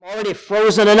already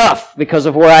frozen enough because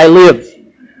of where I live.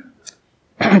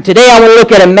 Today I want to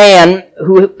look at a man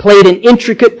who played an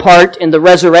intricate part in the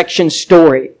resurrection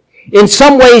story. In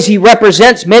some ways he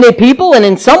represents many people, and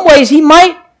in some ways he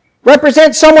might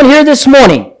represent someone here this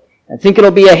morning. I think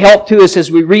it'll be a help to us as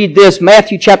we read this.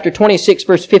 Matthew chapter 26,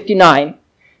 verse 59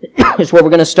 is where we're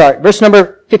going to start. Verse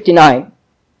number 59.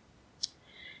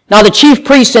 Now the chief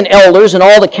priests and elders and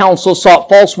all the council sought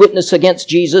false witness against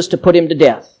Jesus to put him to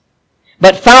death.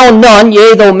 But found none,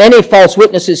 yea, though many false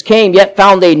witnesses came, yet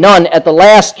found they none. At the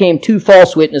last came 2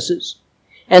 false witnesses,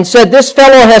 and said, This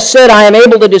fellow has said, I am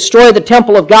able to destroy the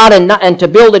temple of God and to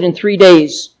build it in 3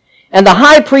 days. And the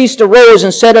high priest arose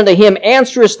and said unto him,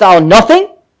 Answerest thou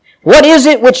nothing? What is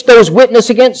it which those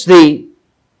witness against thee?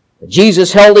 But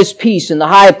Jesus held his peace, and the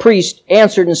high priest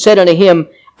answered and said unto him,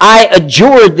 I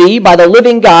adjure thee by the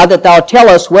living God that thou tell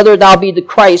us whether thou be the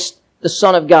Christ, the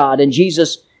Son of God. And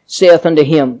Jesus saith unto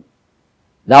him,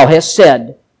 Thou hast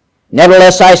said,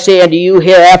 Nevertheless I say unto you,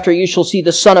 hereafter you shall see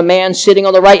the Son of Man sitting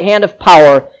on the right hand of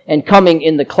power and coming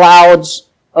in the clouds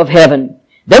of heaven.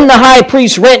 Then the high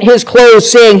priest rent his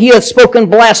clothes, saying, He hath spoken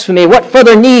blasphemy. What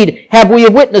further need have we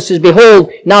of witnesses?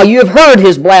 Behold, now you have heard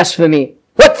his blasphemy.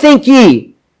 What think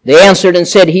ye? They answered and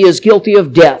said, He is guilty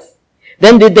of death.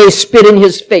 Then did they spit in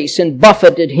his face and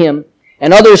buffeted him.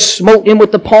 And others smote him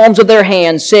with the palms of their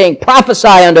hands, saying, Prophesy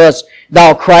unto us,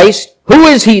 thou Christ. Who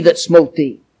is he that smote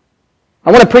thee?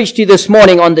 I want to preach to you this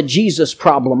morning on the Jesus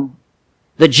problem.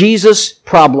 The Jesus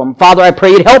problem. Father, I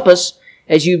pray you'd help us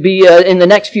as you be in the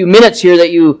next few minutes here,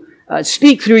 that you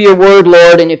speak through your word,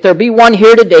 Lord. And if there be one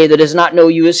here today that does not know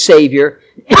you as Savior,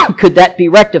 could that be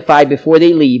rectified before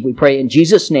they leave? We pray in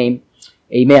Jesus' name.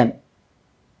 Amen.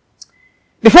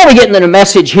 Before we get into the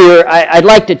message here, I'd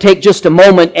like to take just a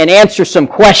moment and answer some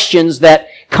questions that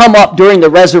come up during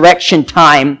the resurrection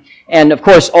time and, of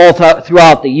course, all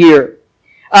throughout the year.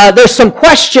 There's some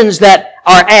questions that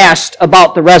are asked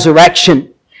about the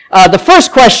resurrection. The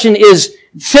first question is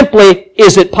simply,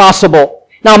 is it possible?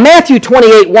 Now, Matthew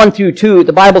 28, 1 through 2,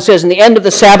 the Bible says, In the end of the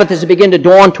Sabbath, as it began to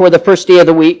dawn toward the first day of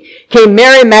the week, came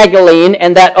Mary Magdalene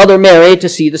and that other Mary to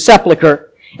see the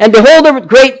sepulchre. And behold, a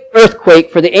great earthquake,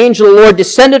 for the angel of the Lord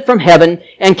descended from heaven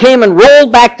and came and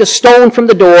rolled back the stone from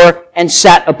the door and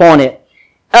sat upon it.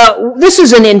 This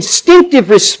is an instinctive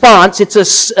response. It's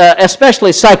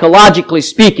especially psychologically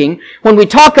speaking, when we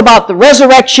talk about the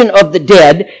resurrection of the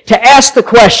dead, to ask the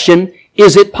question,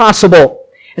 is it possible?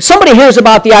 If somebody hears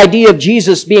about the idea of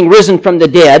Jesus being risen from the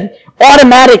dead,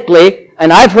 automatically,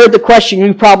 and I've heard the question,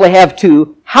 you probably have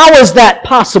too, how is that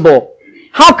possible?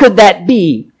 How could that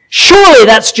be? Surely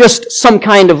that's just some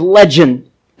kind of legend.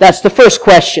 That's the first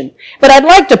question. But I'd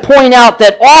like to point out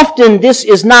that often this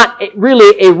is not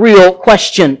really a real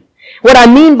question. What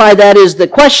I mean by that is the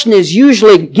question is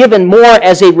usually given more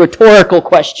as a rhetorical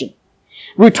question.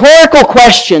 Rhetorical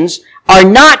questions are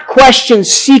not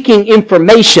questions seeking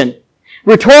information.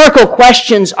 Rhetorical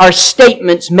questions are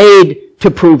statements made to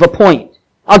prove a point.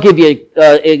 I'll give you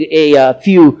a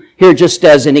few here just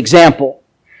as an example.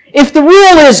 If the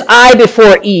rule is I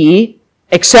before E,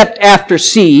 except after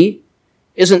C,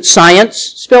 isn't science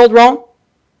spelled wrong?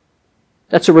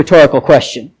 That's a rhetorical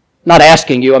question. I'm not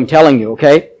asking you, I'm telling you,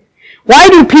 okay? Why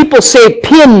do people say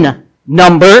PIN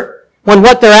number when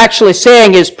what they're actually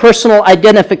saying is personal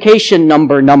identification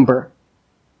number?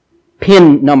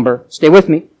 PIN number. Stay with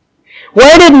me.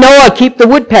 Where did Noah keep the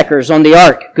woodpeckers on the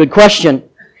ark? Good question.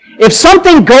 If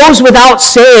something goes without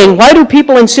saying, why do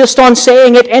people insist on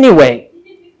saying it anyway?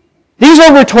 These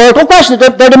are rhetorical questions.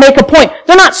 They're to make a point.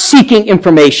 They're not seeking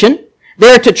information.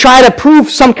 They're to try to prove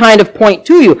some kind of point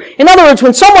to you. In other words,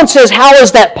 when someone says, how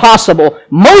is that possible?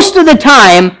 Most of the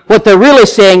time, what they're really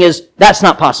saying is, that's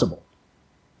not possible.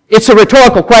 It's a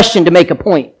rhetorical question to make a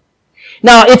point.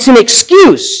 Now, it's an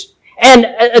excuse. And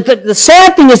the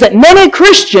sad thing is that many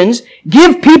Christians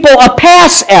give people a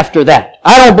pass after that.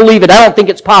 I don't believe it. I don't think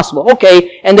it's possible.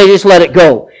 Okay, and they just let it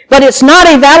go. But it's not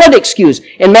a valid excuse.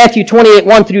 In Matthew 28,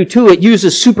 1 through 2, it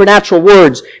uses supernatural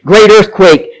words. Great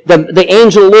earthquake, the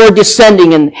angel of the Lord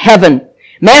descending in heaven.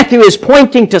 Matthew is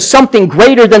pointing to something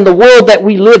greater than the world that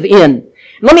we live in.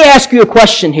 Let me ask you a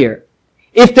question here.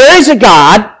 If there is a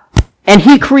God, and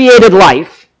He created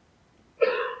life,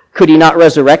 could He not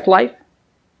resurrect life?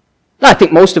 I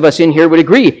think most of us in here would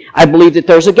agree. I believe that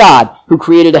there's a God who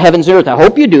created the heavens and earth. I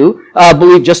hope you do.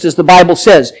 Believe just as the Bible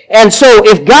says. And so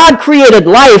if God created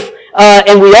life,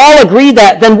 and we all agree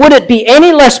that, then would it be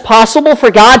any less possible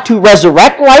for God to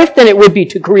resurrect life than it would be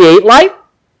to create life?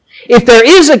 If there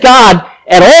is a God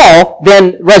at all,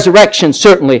 then resurrection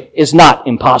certainly is not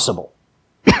impossible.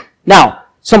 Now,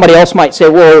 Somebody else might say,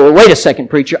 well, wait a second,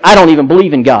 preacher. I don't even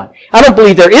believe in God. I don't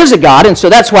believe there is a God, and so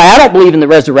that's why I don't believe in the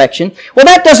resurrection. Well,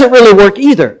 that doesn't really work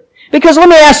either. Because let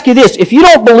me ask you this. If you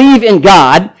don't believe in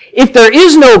God, if there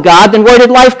is no God, then where did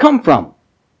life come from?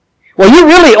 Well, you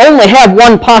really only have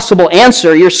one possible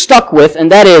answer you're stuck with,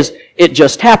 and that is, it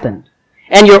just happened.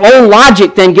 And your own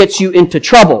logic then gets you into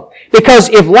trouble. Because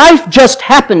if life just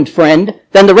happened, friend,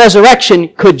 then the resurrection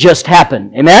could just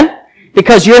happen. Amen?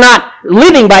 Because you're not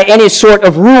living by any sort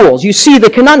of rules. You see the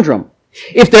conundrum.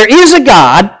 If there is a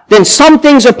God, then some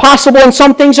things are possible and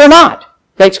some things are not.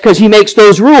 That's because He makes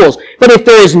those rules. But if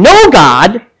there is no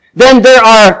God, then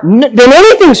then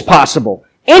anything's possible.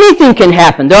 Anything can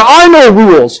happen. There are no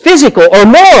rules, physical or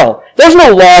moral. There's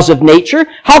no laws of nature.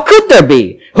 How could there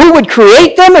be? Who would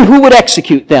create them and who would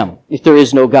execute them if there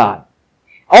is no God?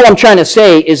 All I'm trying to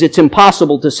say is it's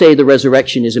impossible to say the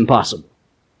resurrection is impossible,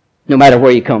 no matter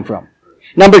where you come from.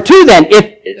 Number two then,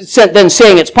 then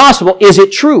saying it's possible, is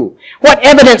it true? What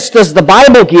evidence does the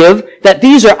Bible give that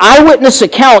these are eyewitness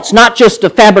accounts, not just a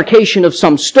fabrication of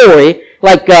some story,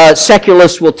 like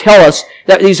secularists will tell us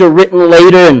that these are written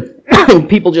later and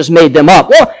people just made them up?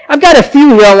 Well, I've got a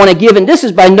few here I want to give, and this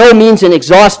is by no means an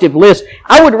exhaustive list.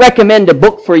 I would recommend a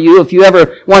book for you if you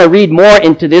ever want to read more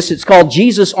into this. It's called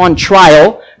Jesus on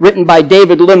Trial, written by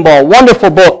David Limbaugh. Wonderful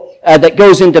book. That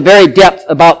goes into very depth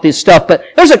about this stuff. But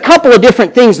there's a couple of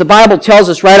different things the Bible tells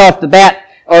us right off the bat,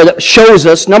 or that shows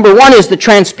us. Number one is the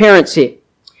transparency.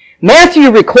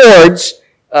 Matthew records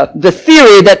the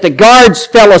theory that the guards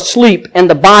fell asleep and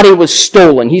the body was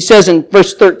stolen. He says in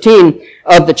verse 13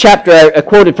 of the chapter I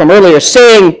quoted from earlier,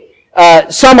 saying,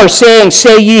 some are saying,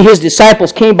 say ye, his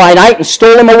disciples came by night and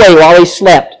stole him away while he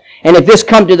slept. And if this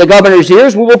come to the governor's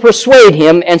ears, we will persuade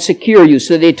him and secure you.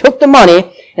 So they took the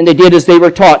money and they did as they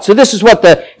were taught. So this is what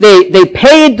they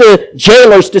paid the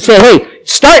jailers to say, hey,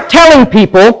 start telling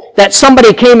people that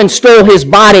somebody came and stole his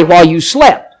body while you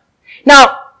slept.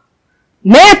 Now,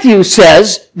 Matthew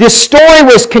says this story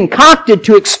was concocted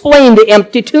to explain the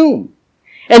empty tomb.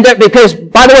 And that because,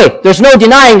 by the way, there's no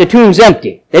denying the tomb's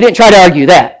empty. They didn't try to argue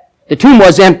that. The tomb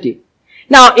was empty.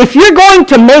 Now, if you're going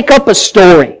to make up a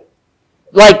story,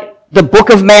 like the book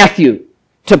of Matthew,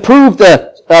 to prove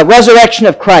the resurrection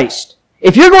of Christ,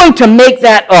 if you're going to make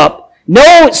that up,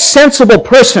 no sensible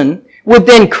person would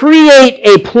then create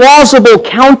a plausible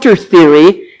counter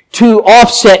theory to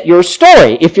offset your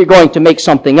story if you're going to make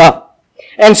something up.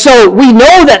 And so we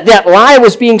know that that lie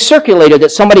was being circulated,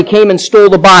 that somebody came and stole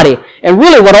the body. And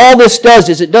really what all this does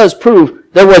is it does prove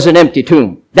there was an empty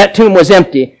tomb. That tomb was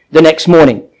empty the next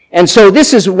morning. And so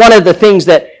this is one of the things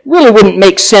that really wouldn't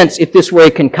make sense if this were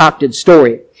a concocted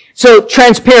story. So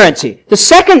transparency. The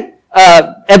second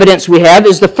evidence we have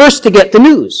is the first to get the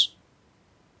news.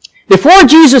 Before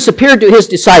Jesus appeared to his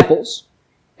disciples,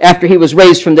 after he was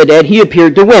raised from the dead, he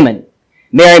appeared to women.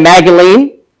 Mary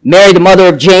Magdalene, Mary the mother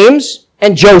of James,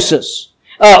 and Joseph.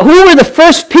 Who were the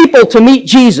first people to meet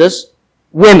Jesus?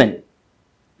 Women.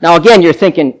 Now again, you're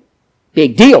thinking,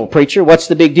 big deal, preacher. What's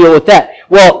the big deal with that?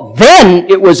 Well, then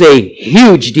it was a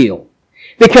huge deal.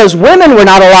 Because women were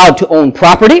not allowed to own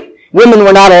property. Women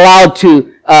were not allowed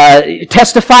to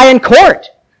testify in court.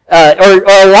 Or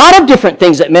a lot of different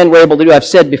things that men were able to do. I've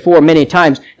said before many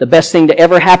times, the best thing to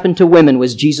ever happen to women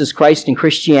was Jesus Christ and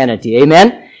Christianity.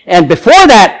 Amen? And before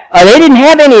that, they didn't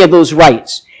have any of those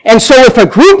rights. And so if a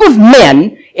group of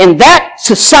men in that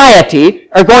society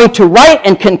are going to write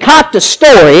and concoct a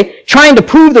story trying to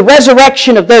prove the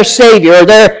resurrection of their Savior or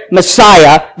their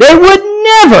Messiah, they would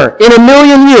never in a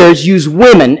million years use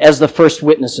women as the first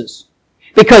witnesses.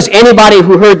 Because anybody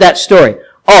who heard that story,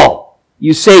 oh,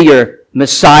 you say your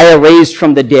Messiah raised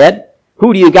from the dead?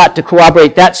 Who do you got to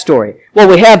corroborate that story? Well,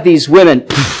 we have these women.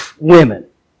 Women.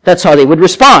 That's how they would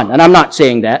respond. And I'm not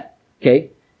saying that. Okay?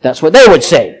 That's what they would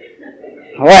say.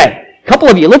 All right. A couple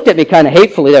of you looked at me kind of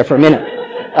hatefully there for a minute.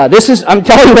 I'm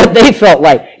telling you what they felt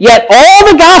like. Yet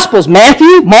all the Gospels,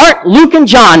 Matthew, Mark, Luke, and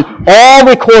John, all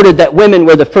recorded that women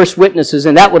were the first witnesses,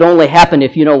 and that would only happen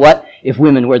if, you know what, if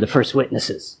women were the first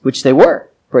witnesses, which they were.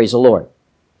 Praise the Lord.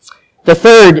 The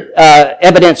third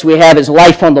evidence we have is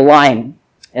life on the line.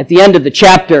 At the end of the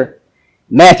chapter,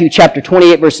 Matthew chapter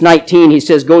 28, verse 19, he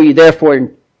says, go ye therefore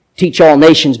and teach all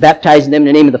nations, baptizing them in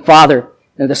the name of the Father,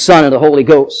 and the Son, and the Holy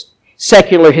Ghost.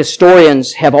 Secular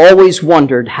historians have always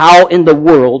wondered how in the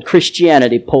world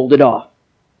Christianity pulled it off.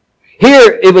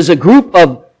 Here, it was a group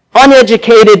of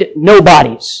uneducated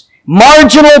nobodies,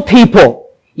 marginal people.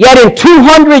 Yet in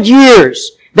 200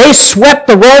 years, they swept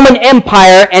the Roman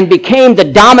Empire and became the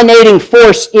dominating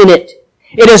force in it.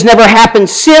 It has never happened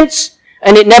since,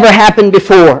 and it never happened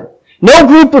before. No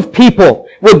group of people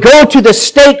would go to the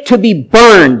stake to be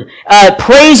burned,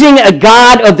 praising a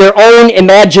god of their own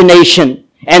imagination.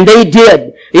 And they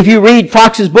did. If you read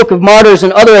Fox's Book of Martyrs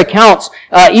and other accounts,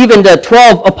 even the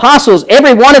 12 apostles,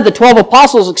 every one of the 12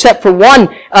 apostles except for one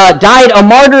died a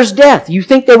martyr's death. You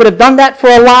think they would have done that for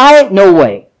a lie? No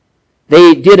way.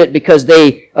 They did it because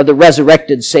they are the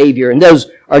resurrected Savior. And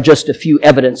those are just a few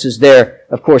evidences there.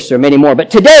 Of course, there are many more. But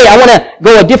today, I want to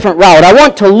go a different route. I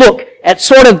want to look at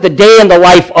sort of the day in the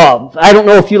life of. I don't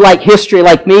know if you like history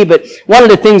like me, but one of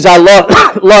the things I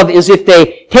love is if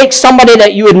they take somebody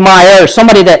that you admire or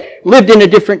somebody that lived in a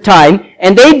different time,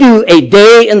 and they do a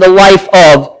day in the life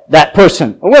of that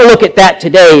person. We're going to look at that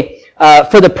today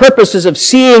for the purposes of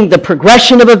seeing the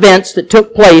progression of events that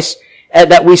took place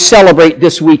that we celebrate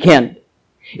this weekend.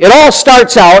 It all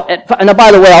starts out, and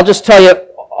by the way, I'll just tell you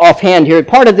offhand here,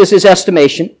 part of this is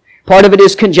estimation, part of it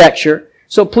is conjecture,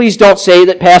 so please don't say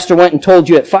that Pastor went and told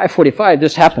you at 5:45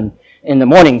 this happened in the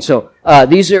morning. So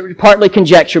these are partly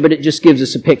conjecture, but it just gives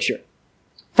us a picture.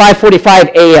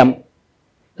 5:45 a.m.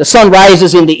 The sun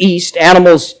rises in the east,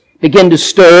 animals begin to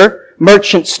stir,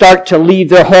 merchants start to leave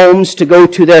their homes to go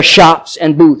to their shops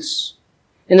and booths.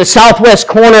 In the southwest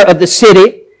corner of the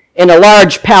city, in a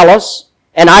large palace,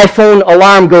 an iPhone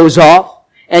alarm goes off,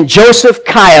 and Joseph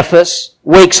Caiaphas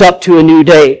wakes up to a new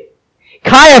day.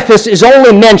 Caiaphas is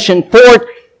only mentioned for,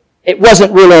 it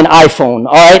wasn't really an iPhone,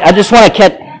 alright? I just want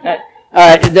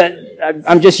to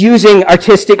I'm just using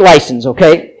artistic license,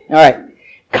 okay? Alright.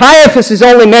 Caiaphas is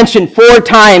only mentioned 4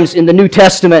 times in the New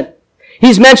Testament.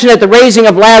 He's mentioned at the raising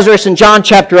of Lazarus in John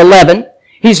chapter 11.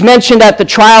 He's mentioned at the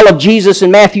trial of Jesus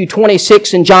in Matthew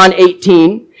 26 and John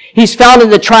 18. He's found in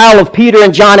the trial of Peter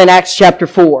and John in Acts chapter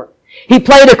 4. He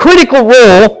played a critical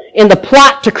role in the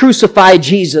plot to crucify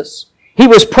Jesus. He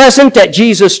was present at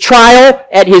Jesus' trial,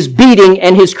 at his beating,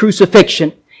 and his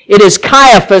crucifixion. It is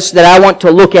Caiaphas that I want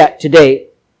to look at today.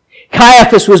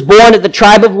 Caiaphas was born at the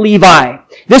tribe of Levi.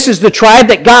 This is the tribe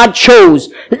that God chose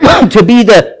to be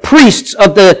the priests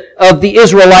of the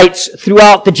Israelites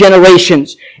throughout the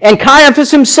generations. And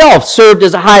Caiaphas himself served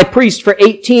as a high priest for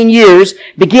 18 years,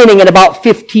 beginning in about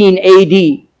 15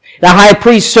 A.D. The high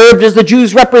priest served as the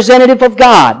Jews' representative of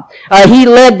God. He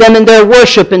led them in their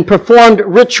worship and performed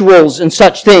rituals and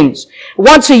such things.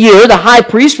 Once a year, the high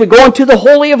priest would go into the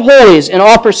Holy of Holies and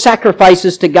offer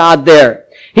sacrifices to God there.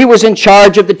 He was in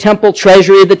charge of the temple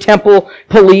treasury, the temple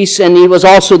police, and he was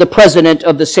also the president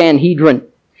of the Sanhedrin.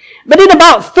 But in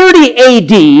about 30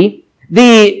 A.D.,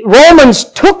 the Romans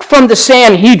took from the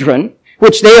Sanhedrin,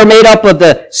 which they are made up of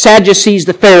the Sadducees,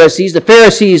 the Pharisees. The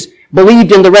Pharisees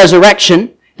believed in the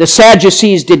resurrection. The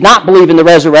Sadducees did not believe in the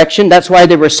resurrection. That's why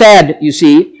they were sad, you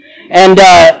see. And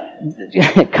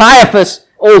Caiaphas,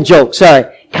 old joke,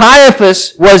 sorry.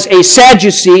 Caiaphas was a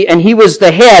Sadducee, and he was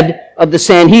the head of the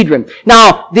Sanhedrin.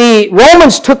 Now, the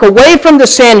Romans took away from the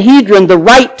Sanhedrin the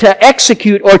right to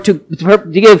execute or to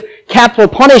give capital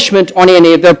punishment on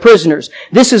any of their prisoners.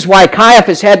 This is why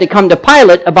Caiaphas had to come to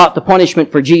Pilate about the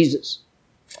punishment for Jesus.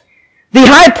 The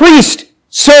high priest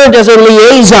served as a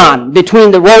liaison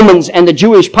between the Romans and the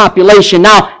Jewish population.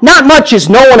 Now, not much is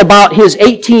known about his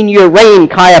 18-year reign,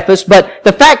 Caiaphas, but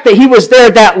the fact that he was there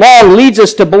that long leads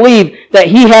us to believe that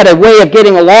he had a way of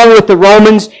getting along with the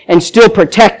Romans and still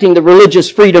protecting the religious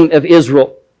freedom of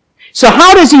Israel. So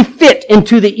how does he fit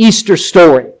into the Easter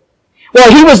story?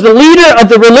 Well, he was the leader of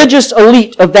the religious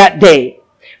elite of that day.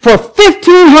 For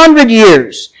 1,500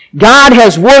 years, God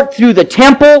has worked through the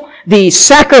temple, the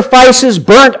sacrifices,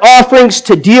 burnt offerings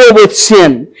to deal with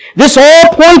sin. This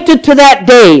all pointed to that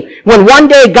day when one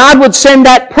day God would send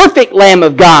that perfect Lamb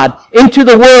of God into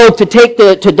the world to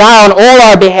die on all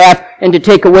our behalf and to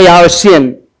take away our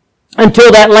sin.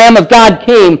 Until that Lamb of God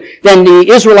came, then the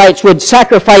Israelites would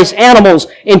sacrifice animals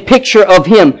in picture of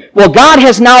Him. Well, God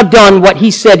has now done what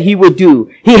He said He would do.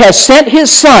 He has sent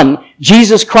His Son,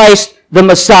 Jesus Christ, the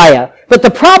Messiah. But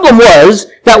the problem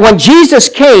was that when Jesus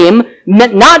came,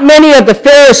 not many of the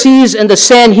Pharisees and the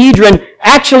Sanhedrin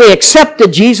actually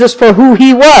accepted Jesus for who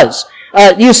He was.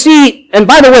 You see, and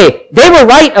by the way, they were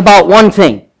right about one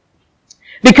thing.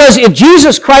 Because if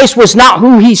Jesus Christ was not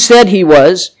who He said He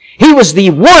was the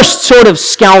worst sort of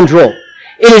scoundrel.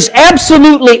 It is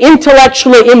absolutely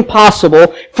intellectually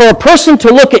impossible for a person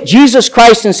to look at Jesus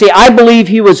Christ and say, I believe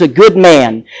He was a good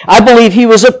man. I believe He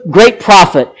was a great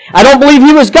prophet. I don't believe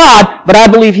He was God, but I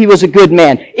believe He was a good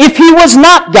man. If He was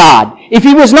not God, if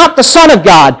He was not the Son of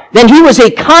God, then He was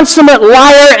a consummate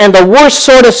liar and the worst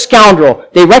sort of scoundrel.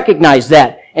 They recognized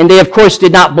that. And they, of course,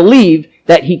 did not believe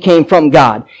that He came from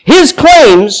God. His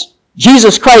claims,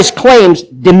 Jesus Christ's claims,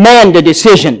 demand a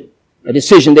decision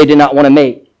they did not want to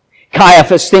make.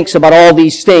 Caiaphas thinks about all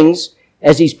these things.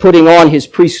 as he's putting on his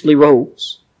priestly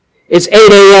robes. It's 8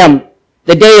 a.m.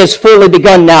 The day has fully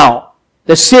begun now.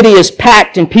 The city is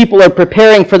packed and people are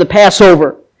preparing for the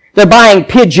Passover. They're buying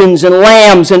pigeons and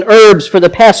lambs and herbs for the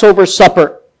Passover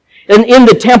supper. And in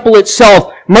the temple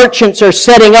itself, merchants are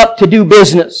setting up to do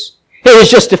business. It was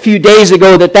just a few days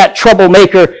ago that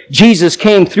troublemaker Jesus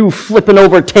came through flipping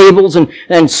over tables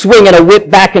and swinging a whip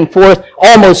back and forth,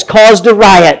 almost caused a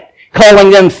riot, calling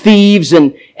them thieves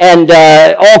and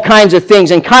all kinds of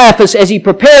things. And Caiaphas, as he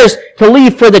prepares to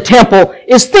leave for the temple,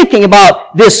 is thinking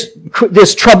about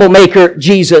this troublemaker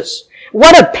Jesus.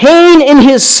 What a pain in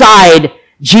his side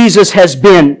Jesus has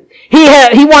been.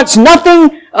 He wants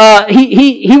nothing.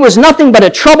 He was nothing but a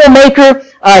troublemaker.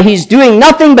 He's doing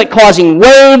nothing but causing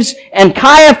waves. And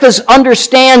Caiaphas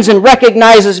understands and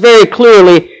recognizes very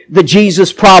clearly the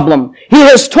Jesus problem. He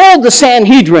has told the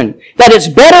Sanhedrin that it's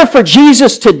better for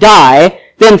Jesus to die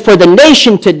than for the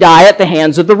nation to die at the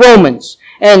hands of the Romans.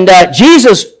 And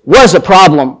Jesus was a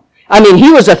problem. I mean,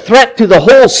 he was a threat to the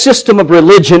whole system of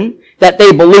religion that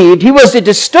they believed. He was a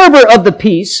disturber of the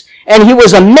peace, and he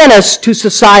was a menace to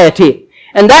society.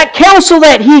 And that counsel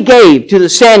that he gave to the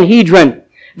Sanhedrin,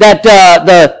 that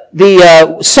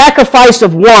the sacrifice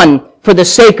of one for the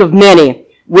sake of many,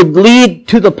 would lead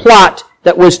to the plot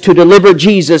that was to deliver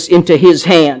Jesus into his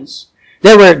hands.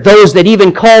 There were those that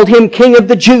even called him King of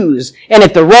the Jews. And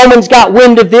if the Romans got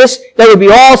wind of this, there would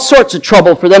be all sorts of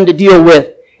trouble for them to deal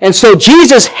with. And so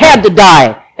Jesus had to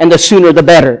die, and the sooner the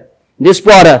better. This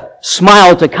brought a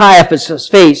smile to Caiaphas'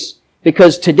 face,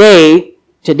 because today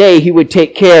he would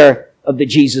take care of the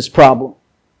Jesus problem.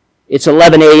 It's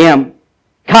 11 a.m.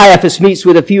 Caiaphas meets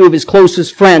with a few of his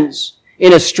closest friends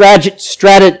in a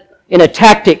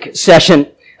tactic session,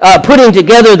 putting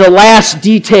together the last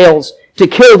details to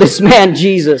kill this man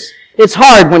Jesus. It's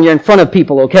hard when you're in front of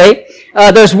people, okay?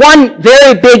 There's one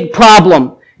very big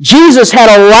problem. Jesus had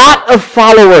a lot of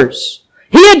followers.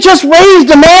 He had just raised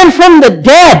a man from the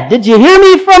dead. Did you hear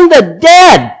me? From the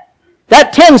dead.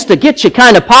 That tends to get you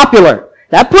kind of popular.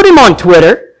 That put him on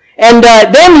Twitter. And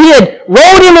then he had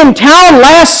rode him in town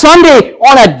last Sunday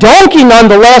on a donkey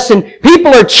nonetheless, and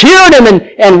people are cheering him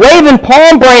and waving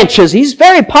palm branches. He's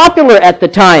very popular at the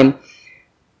time.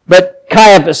 But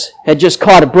Caiaphas had just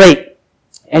caught a break,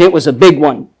 and it was a big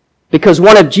one, because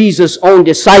one of Jesus' own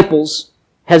disciples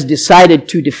has decided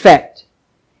to defect.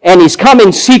 And he's come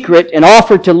in secret and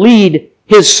offered to lead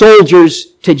his soldiers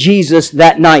to Jesus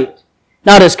that night.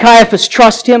 Now, does Caiaphas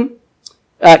trust him?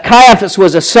 Caiaphas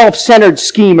was a self-centered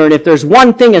schemer, and if there's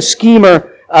one thing a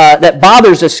schemer that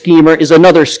bothers a schemer is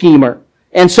another schemer.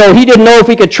 And so he didn't know if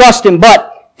he could trust him,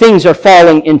 but things are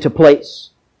falling into place.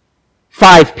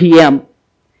 5 p.m.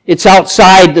 It's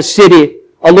outside the city.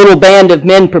 A little band of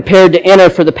men prepared to enter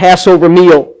for the Passover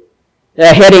meal.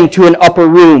 They're heading to an upper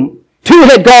room. 2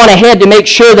 had gone ahead to make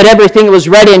sure that everything was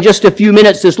ready. In just a few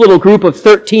minutes, this little group of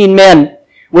 13 men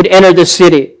would enter the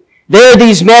city. There,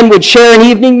 these men would share an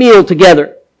evening meal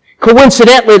together.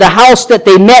 Coincidentally, the house that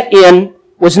they met in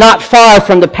was not far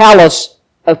from the palace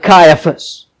of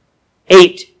Caiaphas.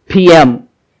 8 p.m.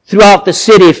 Throughout the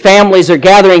city, families are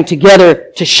gathering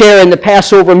together to share in the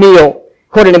Passover meal,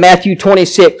 according to Matthew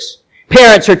 26.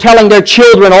 Parents are telling their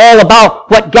children all about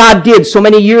what God did so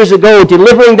many years ago,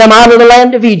 delivering them out of the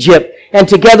land of Egypt, and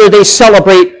together they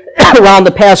celebrate around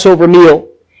the Passover meal.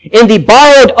 In the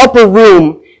borrowed upper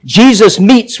room, Jesus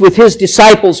meets with his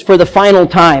disciples for the final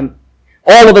time.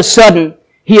 All of a sudden,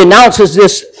 he announces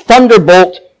this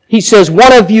thunderbolt. He says,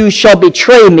 "One of you shall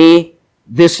betray me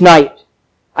this night."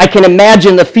 I can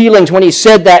imagine the feelings when he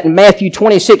said that in Matthew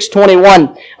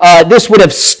 26:21. This would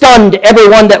have stunned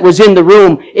everyone that was in the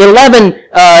room.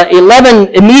 11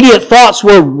 immediate thoughts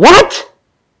were, "What?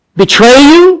 Betray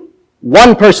you?"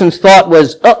 One person's thought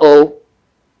was, "Uh-oh,"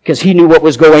 because he knew what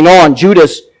was going on.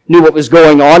 Judas knew what was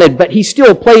going on, but he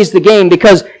still plays the game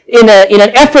because in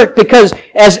an effort, because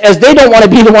as they don't want to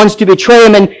be the ones to betray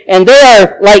him, and they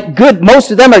are like good,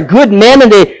 most of them are good men,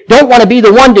 and they don't want to be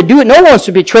the one to do it. No one wants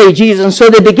to betray Jesus, and so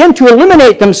they begin to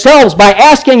eliminate themselves by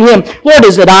asking him, "Lord,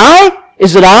 is it I?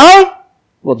 Is it I?"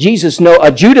 Well, Judas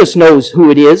knows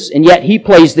who it is, and yet he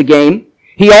plays the game.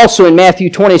 He also in Matthew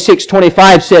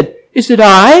 26:25 said, "Is it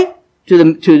I?"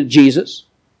 to Jesus.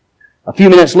 A few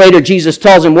minutes later, Jesus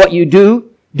tells him, "What you do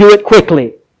it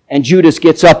quickly." And Judas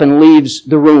gets up and leaves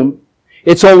the room.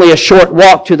 It's only a short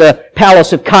walk to the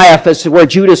palace of Caiaphas, where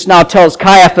Judas now tells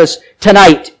Caiaphas,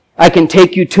 "Tonight, I can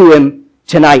take you to him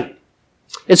tonight."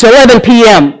 It's 11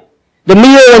 p.m. The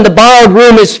meal in the borrowed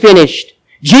room is finished.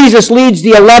 Jesus leads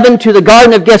the 11 to the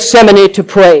Garden of Gethsemane to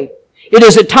pray. It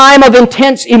is a time of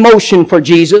intense emotion for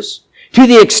Jesus, to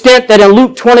the extent that in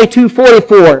Luke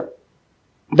 22:44,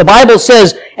 The Bible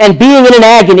says, and being in an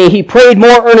agony, he prayed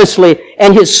more earnestly,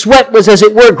 and his sweat was as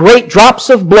it were great drops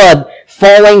of blood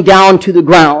falling down to the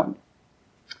ground.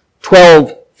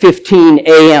 12:15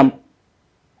 a.m.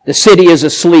 The city is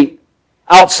asleep.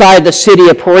 Outside the city,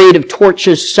 a parade of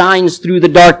torches shines through the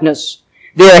darkness.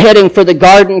 They are heading for the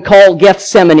garden called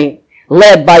Gethsemane,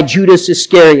 led by Judas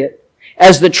Iscariot.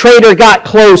 As the traitor got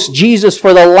close, Jesus,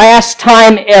 for the last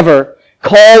time ever,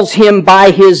 calls him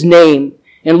by his name.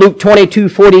 In Luke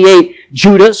 22:48,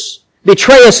 Judas,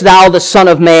 betrayest thou the Son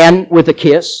of Man with a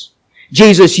kiss?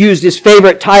 Jesus used his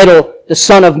favorite title, the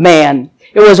Son of Man.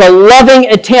 It was a loving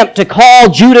attempt to call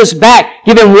Judas back,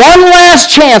 give him one last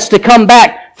chance to come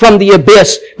back from the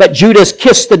abyss. But Judas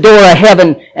kissed the door of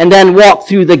heaven and then walked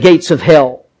through the gates of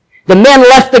hell. The men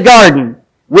left the garden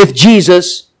with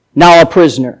Jesus, now a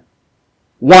prisoner.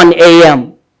 1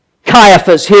 a.m.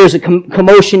 Caiaphas hears a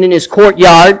commotion in his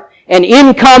courtyard, and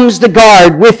in comes the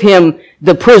guard, with him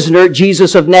the prisoner,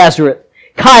 Jesus of Nazareth.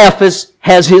 Caiaphas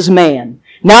has his man.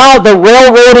 Now the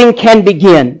railroading can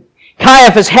begin.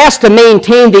 Caiaphas has to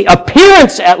maintain the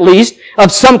appearance, at least,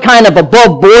 of some kind of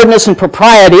above-boardness and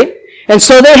propriety. And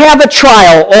so they have a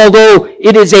trial, although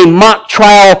it is a mock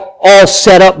trial all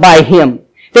set up by him.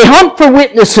 They hunt for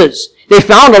witnesses. They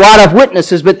found a lot of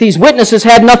witnesses, but these witnesses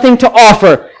had nothing to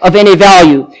offer of any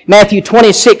value. Matthew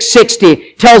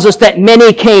 26:60 tells us that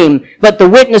many came, but the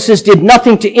witnesses did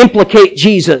nothing to implicate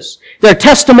Jesus. Their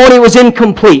testimony was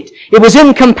incomplete. It was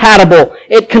incompatible.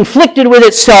 It conflicted with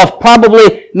itself.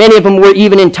 Probably many of them were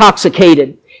even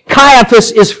intoxicated.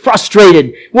 Caiaphas is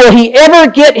frustrated. Will he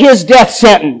ever get his death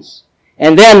sentence?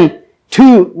 And then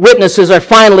 2 witnesses are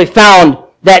finally found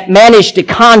that manage to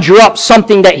conjure up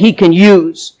something that he can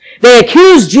use. They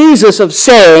accuse Jesus of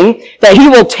saying that he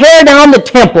will tear down the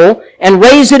temple and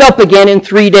raise it up again in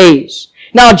 3 days.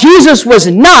 Now, Jesus was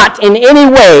not in any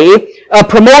way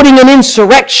promoting an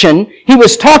insurrection. He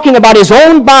was talking about his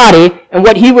own body and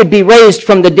what he would be raised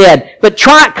from the dead. But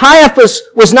Caiaphas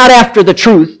was not after the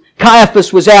truth.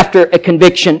 Caiaphas was after a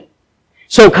conviction.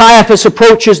 So Caiaphas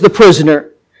approaches the prisoner,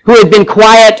 who had been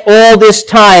quiet all this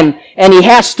time, and he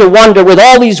has to wonder, with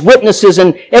all these witnesses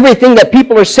and everything that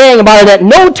people are saying about it, at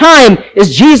no time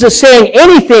is Jesus saying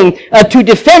anything to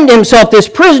defend himself. This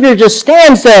prisoner just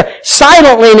stands there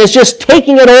silently and is just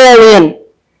taking it all in.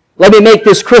 Let me make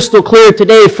this crystal clear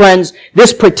today, friends.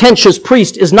 This pretentious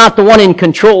priest is not the one in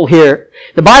control here.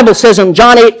 The Bible says in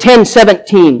John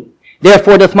 8:10-17,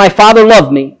 "Therefore doth my Father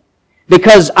love me,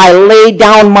 because I lay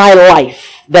down my life,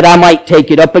 that I might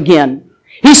take it up again."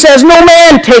 He says, "No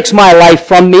man takes my life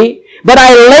from me, but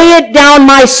I lay it down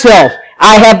myself.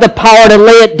 I have the power to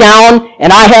lay it down,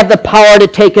 and I have the power to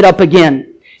take it up again."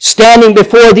 Standing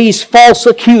before these false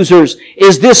accusers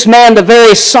is this man, the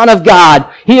very Son of God.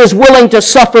 He is willing to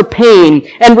suffer pain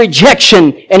and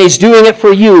rejection, and he's doing it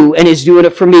for you, and he's doing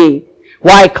it for me.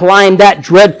 Why climb that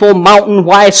dreadful mountain?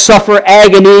 Why suffer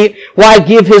agony? Why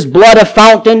give his blood a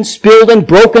fountain, spilled and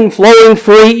broken, flowing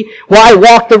free? Why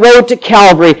walk the road to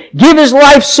Calvary? Give his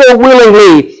life so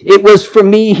willingly. It was for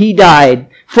me he died.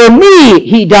 For me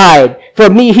he died. For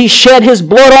me he shed his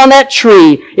blood on that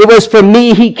tree. It was for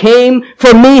me he came.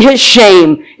 For me his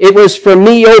shame. It was for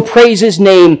me, oh praise his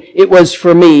name. It was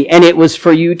for me, and it was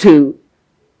for you too.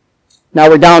 Now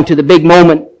we're down to the big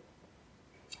moment.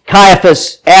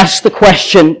 Caiaphas asks the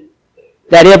question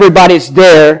that everybody's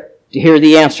there to hear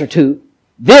the answer to.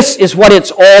 This is what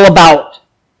it's all about.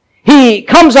 He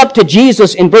comes up to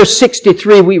Jesus in verse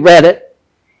 63, we read it,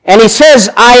 and he says,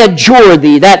 "I adjure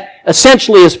thee." That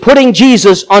essentially is putting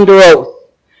Jesus under oath.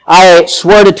 "I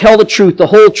swear to tell the truth, the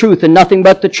whole truth, and nothing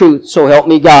but the truth, so help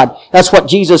me God." That's what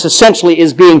Jesus essentially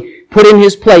is being put in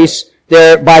his place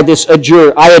there by this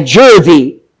adjure. "I adjure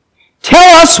thee,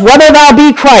 tell us whether thou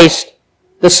be Christ,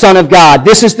 the Son of God."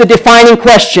 This is the defining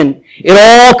question. It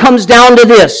all comes down to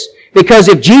this. Because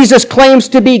if Jesus claims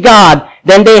to be God,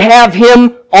 then they have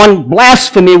him on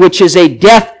blasphemy, which is a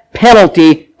death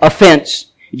penalty offense.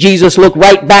 Jesus looked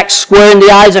right back square in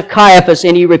the eyes of Caiaphas,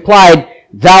 and he replied,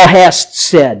 "Thou hast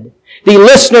said." The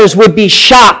listeners would be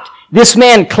shocked. This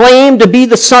man claimed to be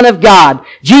the Son of God.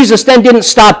 Jesus then didn't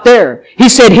stop there. He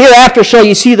said, "Hereafter shall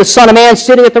ye see the Son of Man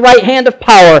sitting at the right hand of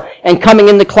power and coming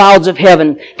in the clouds of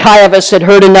heaven." Caiaphas had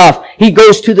heard enough. He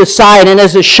goes to the side, and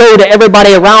as a show to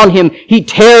everybody around him, he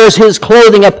tears his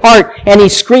clothing apart and he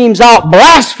screams out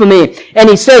blasphemy. And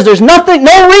he says, "There's no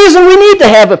reason we need to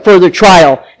have a further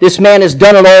trial. This man has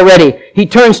done it already." He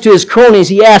turns to his cronies.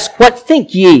 He asks, "What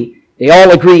think ye?" They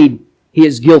all agreed he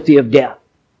is guilty of death.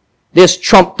 This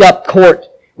trumped-up court,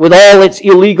 with all its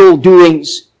illegal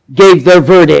doings, gave their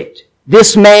verdict.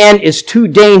 This man is too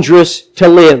dangerous to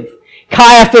live.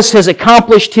 Caiaphas has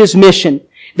accomplished his mission.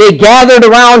 They gathered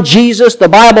around Jesus. The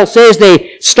Bible says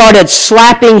they started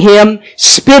slapping him,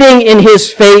 spitting in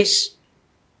his face.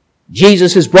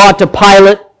 Jesus is brought to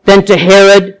Pilate, then to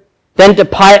Herod, then to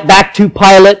back to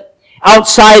Pilate.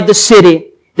 Outside the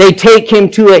city, they take him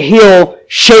to a hill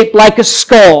shaped like a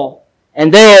skull,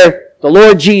 and there the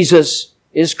Lord Jesus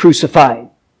is crucified.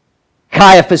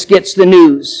 Caiaphas gets the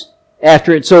news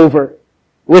after it's over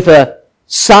with a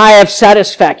sigh of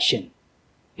satisfaction.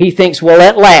 He thinks, well,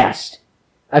 at last,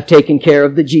 I've taken care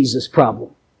of the Jesus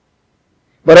problem.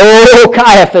 But oh,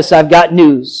 Caiaphas, I've got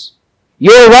news.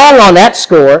 You're wrong on that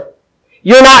score.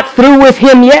 You're not through with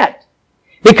him yet.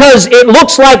 Because it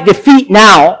looks like defeat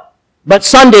now, but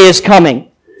Sunday is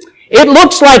coming. It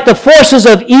looks like the forces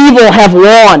of evil have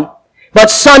won, but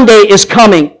Sunday is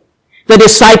coming. The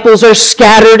disciples are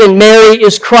scattered and Mary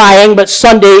is crying, but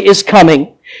Sunday is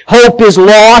coming. Hope is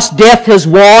lost, death has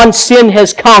won, sin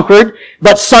has conquered,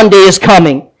 but Sunday is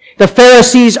coming. The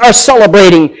Pharisees are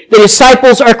celebrating, the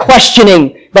disciples are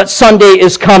questioning, but Sunday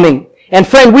is coming. And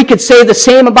friend, we could say the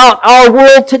same about our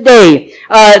world today.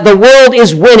 The world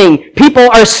is winning. People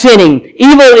are sinning.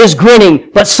 Evil is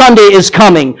grinning, but Sunday is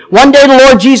coming. One day the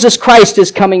Lord Jesus Christ is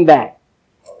coming back.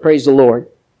 Praise the Lord.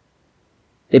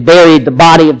 They buried the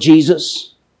body of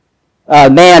Jesus. A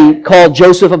man called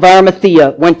Joseph of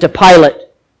Arimathea went to Pilate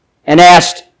and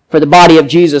asked for the body of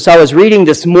Jesus. I was reading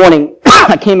this morning.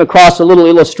 I came across a little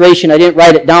illustration. I didn't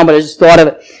write it down, but I just thought of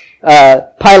it.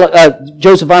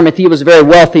 Joseph of Arimathea was a very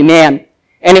wealthy man.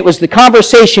 And it was the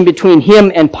conversation between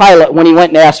him and Pilate when he went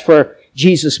and asked for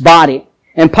Jesus' body.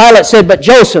 And Pilate said, but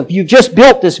Joseph, you've just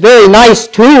built this very nice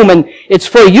tomb and it's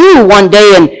for you one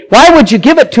day, and why would you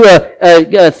give it to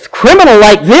a criminal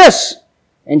like this?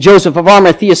 And Joseph of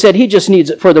Arimathea said, he just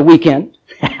needs it for the weekend.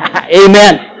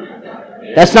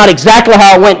 Amen. That's not exactly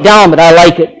how it went down, but I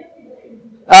like it.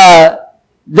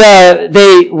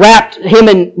 They wrapped him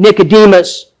and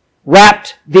Nicodemus,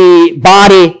 wrapped the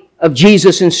body of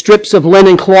Jesus in strips of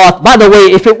linen cloth. By the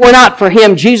way, if it were not for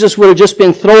him, Jesus would have just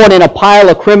been thrown in a pile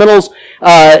of criminals,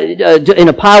 in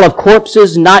a pile of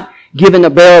corpses, not given a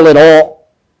burial at all.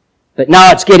 But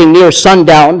now it's getting near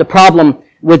sundown. The problem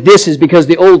with this is because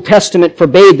the Old Testament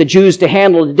forbade the Jews to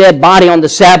handle the dead body on the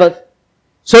Sabbath.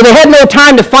 So they had no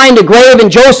time to find a grave,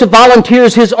 and Joseph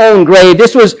volunteers his own grave.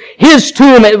 This was his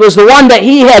tomb. It was the one that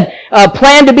he had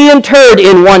planned to be interred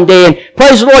in one day. And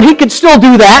praise the Lord, he could still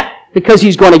do that because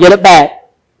he's going to get it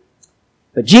back.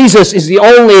 But Jesus is the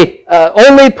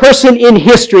only person in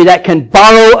history that can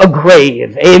borrow a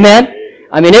grave. Amen?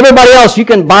 I mean, everybody else, you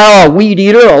can borrow a weed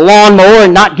eater, a lawnmower,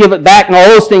 and not give it back and all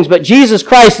those things. But Jesus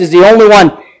Christ is the only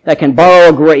one that can borrow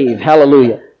a grave.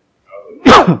 Hallelujah.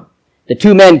 The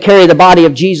two men carry the body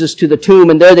of Jesus to the tomb,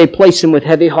 and there they place him with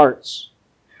heavy hearts.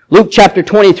 Luke chapter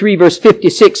 23, verse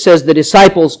 56 says the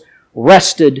disciples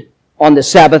rested on the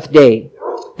Sabbath day.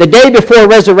 The day before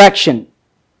resurrection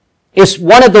is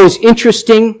one of those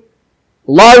interesting,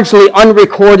 largely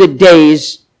unrecorded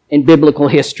days in biblical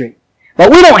history.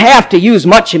 But we don't have to use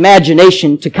much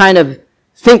imagination to kind of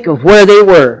think of where they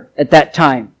were at that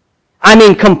time. I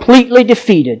mean, completely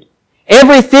defeated.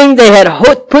 Everything they had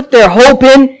put their hope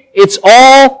in, it's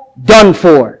all done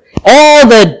for. All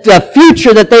the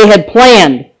future that they had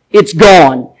planned, it's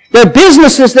gone. Their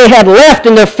businesses they had left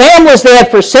and their families they had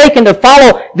forsaken to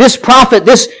follow this prophet,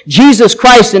 this Jesus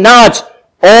Christ, and now it's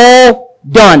all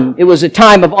done. It was a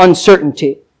time of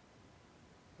uncertainty.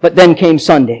 But then came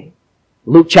Sunday.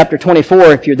 Luke chapter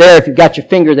 24, if you're there, if you've got your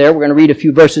finger there, we're going to read a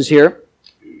few verses here.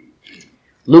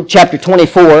 Luke chapter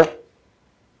 24.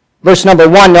 Verse number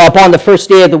 1, now upon the first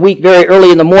day of the week, very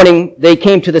early in the morning, they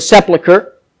came to the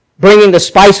sepulchre, bringing the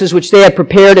spices which they had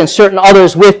prepared and certain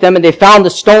others with them, and they found the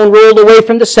stone rolled away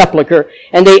from the sepulchre.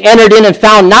 And they entered in and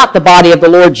found not the body of the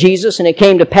Lord Jesus. And it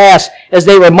came to pass, as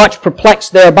they were much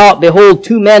perplexed thereabout, behold,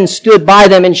 two men stood by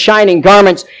them in shining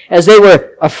garments. As they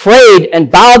were afraid and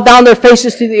bowed down their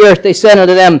faces to the earth, they said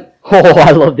unto them, oh,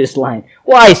 I love this line,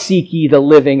 why seek ye the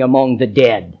living among the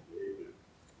dead?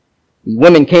 The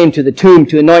women came to the tomb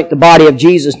to anoint the body of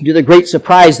Jesus, and to their great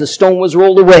surprise, the stone was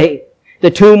rolled away. The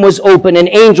tomb was open, an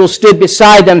angel stood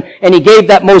beside them, and he gave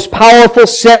that most powerful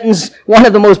sentence, one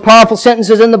of the most powerful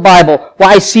sentences in the Bible.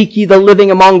 Why seek ye the living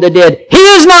among the dead? He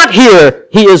is not here,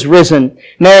 he is risen.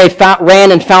 Mary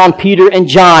ran and found Peter and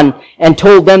John, and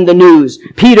told them the news.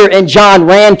 Peter and John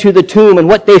ran to the tomb, and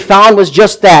what they found was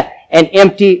just that, an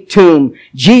empty tomb.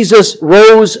 Jesus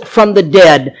rose from the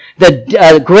dead.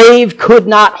 The grave could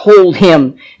not hold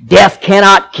him. Death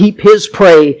cannot keep his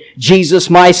prey. Jesus,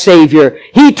 my Savior.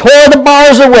 He tore the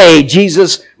bars away.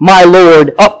 Jesus, my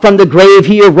Lord. Up from the grave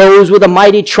he arose with a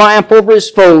mighty triumph over his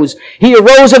foes. He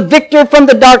arose a victor from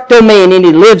the dark domain, and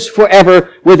he lives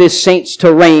forever with his saints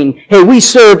to reign. Hey, we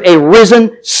serve a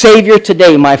risen Savior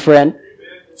today, my friend.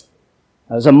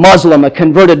 I was a Muslim, a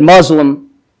converted Muslim,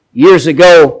 years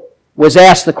ago, was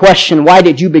asked the question, why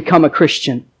did you become a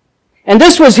Christian? And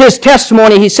this was his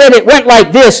testimony. He said it went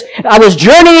like this. I was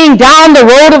journeying down the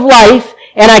road of life,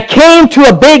 and I came to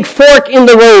a big fork in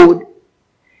the road.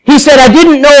 He said, I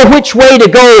didn't know which way to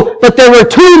go, but there were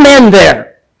two men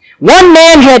there. One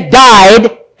man had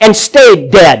died and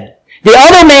stayed dead. The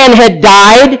other man had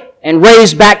died and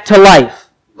raised back to life.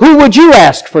 Who would you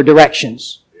ask for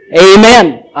directions?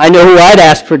 Amen. I know who I'd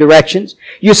ask for directions.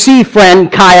 You see,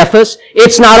 friend Caiaphas,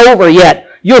 it's not over yet.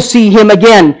 You'll see him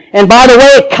again. And by the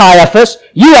way, Caiaphas,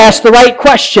 you asked the right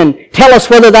question. Tell us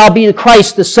whether thou be the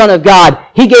Christ, the Son of God.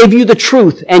 He gave you the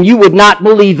truth, and you would not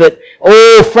believe it.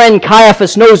 Oh, friend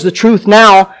Caiaphas knows the truth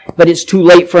now, but it's too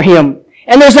late for him.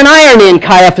 And there's an irony in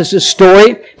Caiaphas'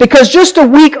 story, because just a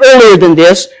week earlier than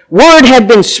this, word had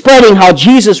been spreading how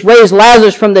Jesus raised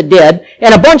Lazarus from the dead,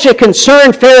 and a bunch of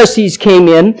concerned Pharisees came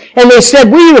in, and they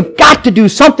said, we've got to do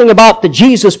something about the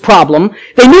Jesus problem.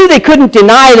 They knew they couldn't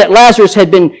deny that Lazarus had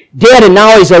been dead and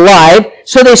now he's alive,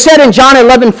 so they said in John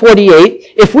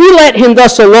 11:48, if we let him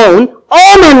thus alone,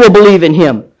 all men will believe in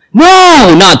him.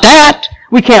 No, not that.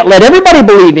 We can't let everybody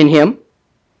believe in him.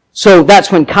 So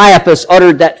that's when Caiaphas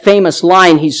uttered that famous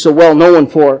line he's so well known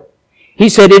for. He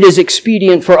said, it is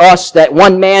expedient for us that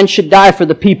one man should die for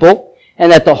the people, and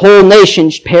that the whole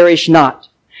nation perish not.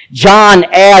 John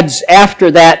adds after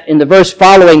that, in the verse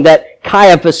following, that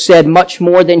Caiaphas said much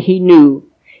more than he knew.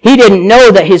 He didn't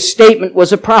know that his statement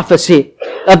was a prophecy,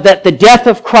 of that the death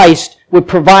of Christ would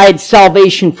provide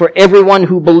salvation for everyone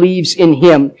who believes in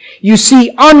him. You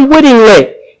see,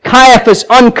 unwittingly, Caiaphas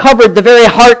uncovered the very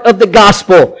heart of the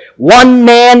gospel. One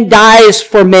man dies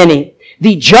for many,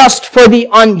 the just for the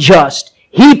unjust.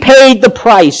 He paid the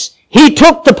price. He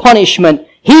took the punishment.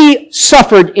 He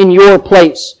suffered in your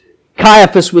place.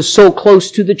 Caiaphas was so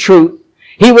close to the truth.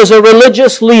 He was a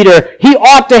religious leader. He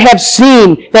ought to have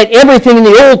seen that everything in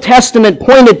the Old Testament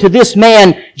pointed to this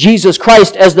man, Jesus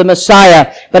Christ, as the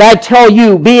Messiah. But I tell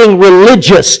you, being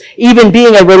religious, even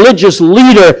being a religious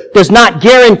leader, does not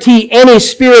guarantee any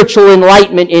spiritual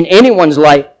enlightenment in anyone's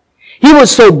life. He was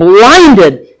so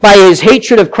blinded by his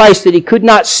hatred of Christ that he could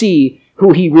not see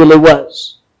who he really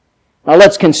was. Now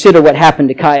let's consider what happened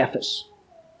to Caiaphas.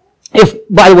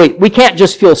 By the way, we can't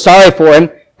just feel sorry for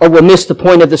him or we'll miss the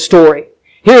point of the story.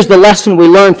 Here's the lesson we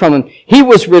learn from him. He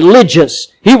was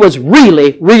religious. He was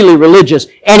really, really religious.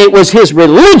 And it was his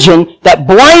religion that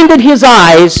blinded his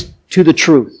eyes to the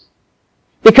truth.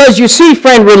 Because you see,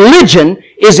 friend, religion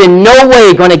is in no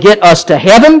way going to get us to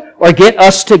heaven or get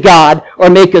us to God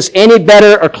or make us any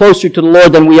better or closer to the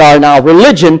Lord than we are now.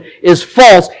 Religion is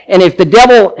false. And if the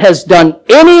devil has done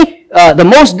the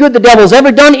most good the devil's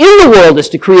ever done in the world is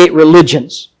to create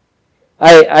religions.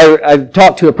 I've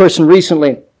talked to a person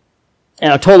recently,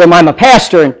 and I told him I'm a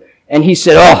pastor, and he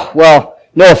said, oh, well,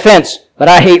 no offense, but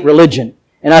I hate religion.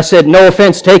 And I said, no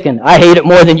offense taken. I hate it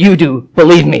more than you do,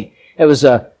 believe me. It was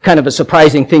kind of a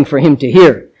surprising thing for him to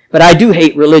hear. But I do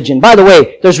hate religion. By the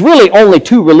way, there's really only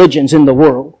two religions in the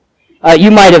world. You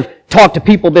might have talked to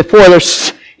people before.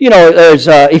 There's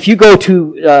if you go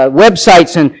to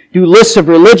websites and do lists of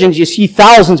religions, you see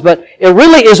thousands, but it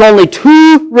really is only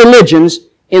two religions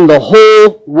in the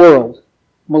whole world.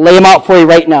 We'll lay them out for you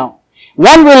right now.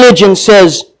 One religion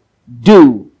says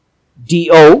do,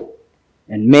 D-O,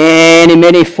 and many,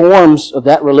 many forms of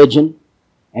that religion.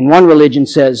 And one religion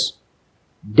says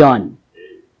done.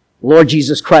 Lord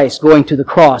Jesus Christ going to the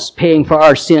cross, paying for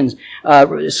our sins,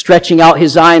 stretching out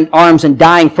his arms and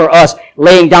dying for us,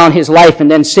 laying down his life and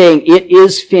then saying, it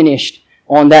is finished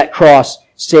on that cross,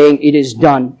 saying it is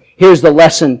done. Here's the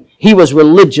lesson. He was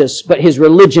religious, but his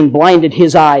religion blinded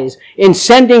his eyes. In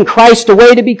sending Christ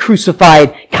away to be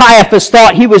crucified, Caiaphas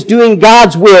thought he was doing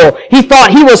God's will. He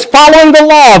thought he was following the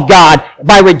law of God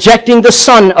by rejecting the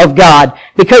Son of God.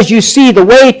 Because you see, the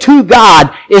way to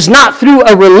God is not through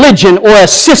a religion or a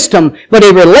system, but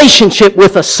a relationship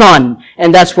with a Son.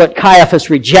 And that's what Caiaphas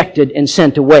rejected and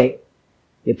sent away.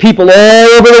 The people all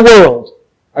over the world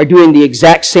are doing the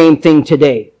exact same thing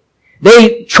today.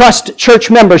 They trust church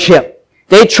membership.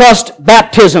 They trust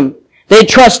baptism. They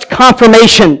trust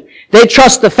confirmation. They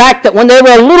trust the fact that when they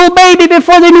were a little baby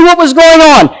before they knew what was going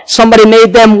on, somebody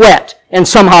made them wet and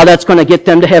somehow that's going to get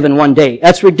them to heaven one day.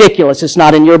 That's ridiculous. It's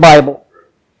not in your Bible.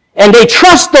 And they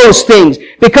trust those things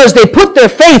because they put their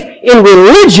faith in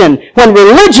religion, when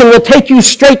religion will take you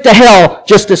straight to hell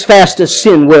just as fast as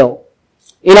sin will.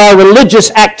 In our religious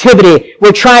activity,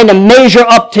 we're trying to measure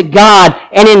up to God,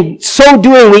 and in so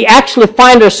doing, we actually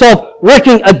find ourselves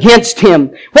working against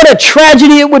Him. What a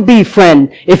tragedy it would be,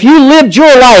 friend, if you lived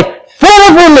your life full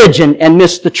of religion and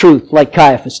missed the truth like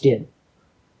Caiaphas did.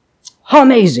 How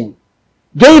amazing.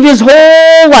 Gave his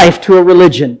whole life to a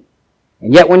religion.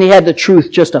 And yet when he had the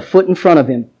truth just a foot in front of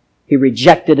him, he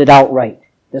rejected it outright.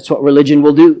 That's what religion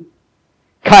will do.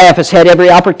 Caiaphas had every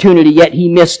opportunity, yet he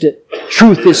missed it.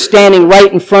 Truth is standing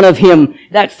right in front of him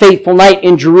that fateful night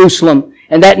in Jerusalem.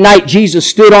 And that night Jesus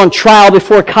stood on trial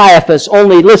before Caiaphas.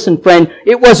 Only, listen friend,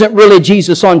 it wasn't really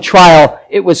Jesus on trial.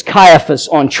 It was Caiaphas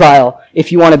on trial,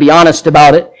 if you want to be honest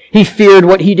about it. He feared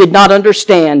what he did not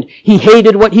understand. He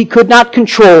hated what he could not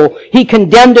control. He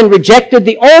condemned and rejected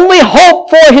the only hope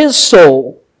for his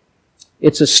soul.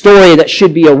 It's a story that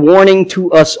should be a warning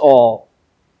to us all.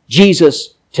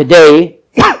 Jesus, today,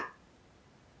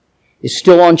 is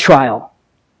still on trial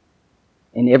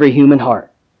in every human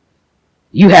heart.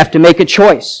 You have to make a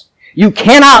choice. You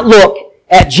cannot look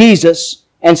at Jesus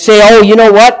and say, oh, you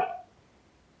know what?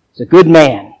 He's a good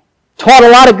man. Taught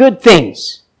a lot of good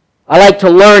things. I like to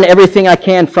learn everything I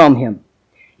can from him.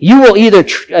 You will either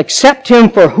accept him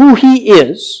for who he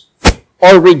is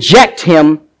or reject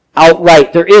him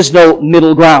outright. There is no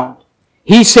middle ground.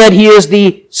 He said he is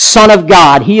the Son of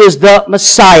God. He is the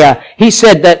Messiah. He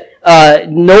said that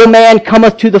no man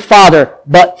cometh to the Father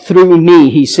but through me,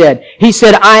 he said. He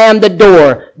said, I am the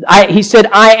door. He said,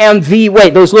 I am the way.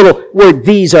 Those little word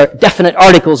these are definite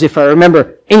articles if I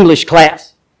remember English class.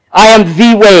 I am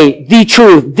the way, the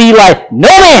truth, the life. No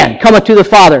man cometh to the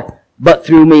Father but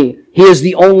through me. He is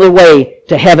the only way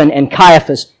to heaven, and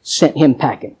Caiaphas sent him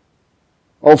packing.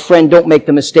 Oh friend, don't make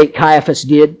the mistake Caiaphas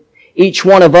did. Each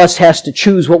one of us has to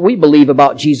choose what we believe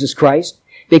about Jesus Christ,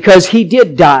 because He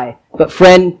did die. But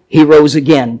friend, He rose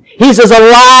again. He's as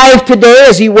alive today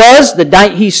as He was the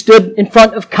night He stood in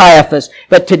front of Caiaphas.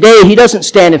 But today He doesn't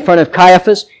stand in front of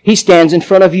Caiaphas. He stands in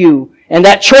front of you. And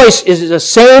that choice is the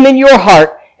same in your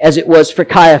heart as it was for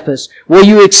Caiaphas. Will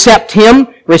you accept Him,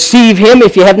 receive Him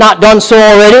if you have not done so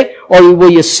already, or will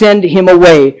you send Him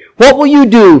away? What will you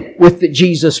do with the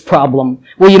Jesus problem?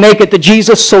 Will you make it the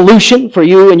Jesus solution for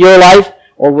you and your life,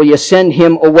 or will you send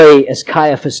Him away as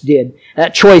Caiaphas did?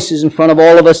 That choice is in front of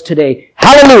all of us today.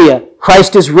 Hallelujah!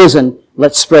 Christ is risen.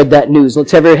 Let's spread that news.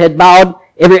 Let's have your head bowed,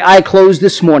 every eye closed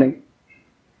this morning.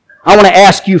 I want to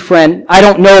ask you, friend, I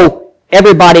don't know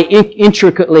everybody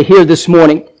intricately here this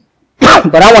morning,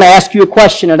 but I want to ask you a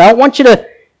question, and I don't want you to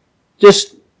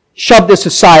just shove this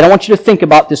aside. I want you to think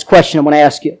about this question I'm going to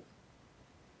ask you.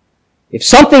 If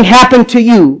something happened to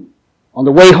you on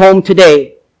the way home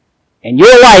today, and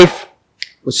your life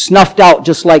was snuffed out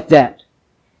just like that,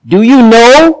 do you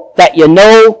know that you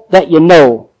know that you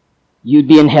know you'd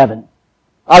be in heaven?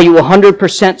 Are you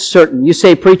 100% certain? You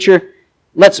say, preacher,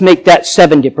 let's make that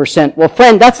 70%. Well,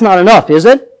 friend, that's not enough, is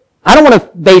it? I don't want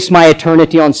to base my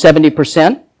eternity on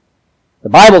 70%. The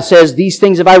Bible says, these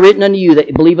things have I written unto you, that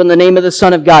you believe in the name of the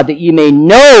Son of God, that you may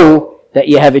know that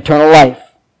you have eternal life.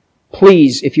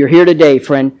 Please, if you're here today,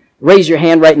 friend, raise your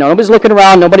hand right now. Nobody's looking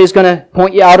around. Nobody's going to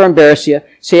point you out or embarrass you.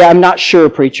 Say, I'm not sure,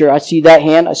 preacher. I see that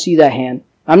hand. I see that hand.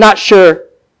 I'm not sure.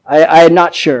 I am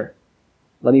not sure.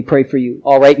 Let me pray for you.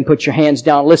 All right, and put your hands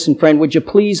down. Listen, friend, would you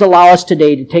please allow us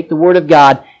today to take the Word of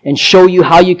God and show you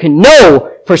how you can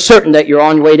know for certain that you're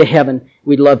on your way to heaven?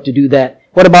 We'd love to do that.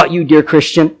 What about you, dear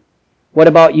Christian? What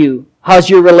about you? How's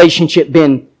your relationship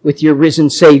been with your risen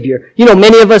Savior? You know,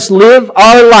 many of us live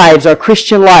our lives, our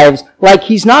Christian lives, like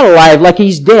He's not alive, like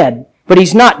He's dead. But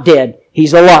He's not dead.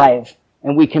 He's alive.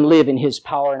 And we can live in His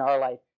power in our life.